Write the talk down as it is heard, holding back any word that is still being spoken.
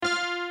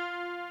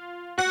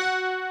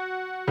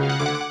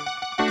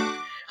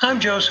I'm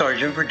Joe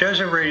Sargent for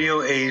Desert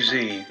Radio AZ.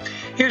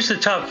 Here's the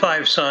top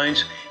 5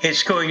 signs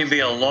it's going to be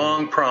a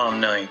long prom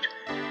night.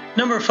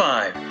 Number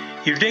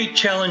 5, your date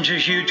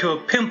challenges you to a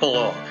pimple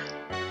off.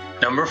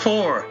 Number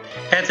 4,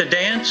 at the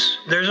dance,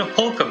 there's a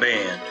polka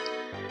band.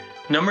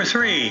 Number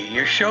 3,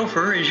 your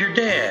chauffeur is your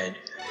dad.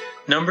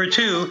 Number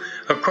 2,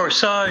 a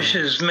corsage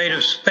is made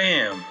of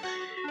Spam.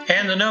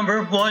 And the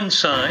number 1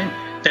 sign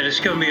that it's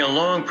going to be a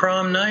long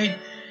prom night,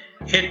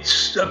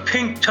 it's a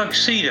pink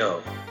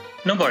tuxedo.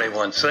 Nobody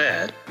wants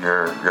that.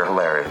 You're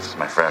hilarious,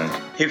 my friend.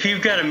 If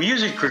you've got a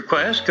music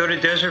request, go to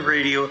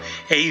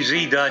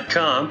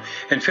desertradioaz.com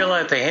and fill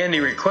out the handy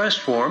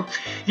request form.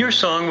 Your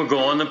song will go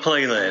on the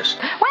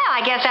playlist. Well,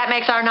 I guess that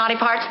makes our naughty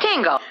parts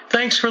tingle.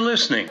 Thanks for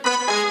listening.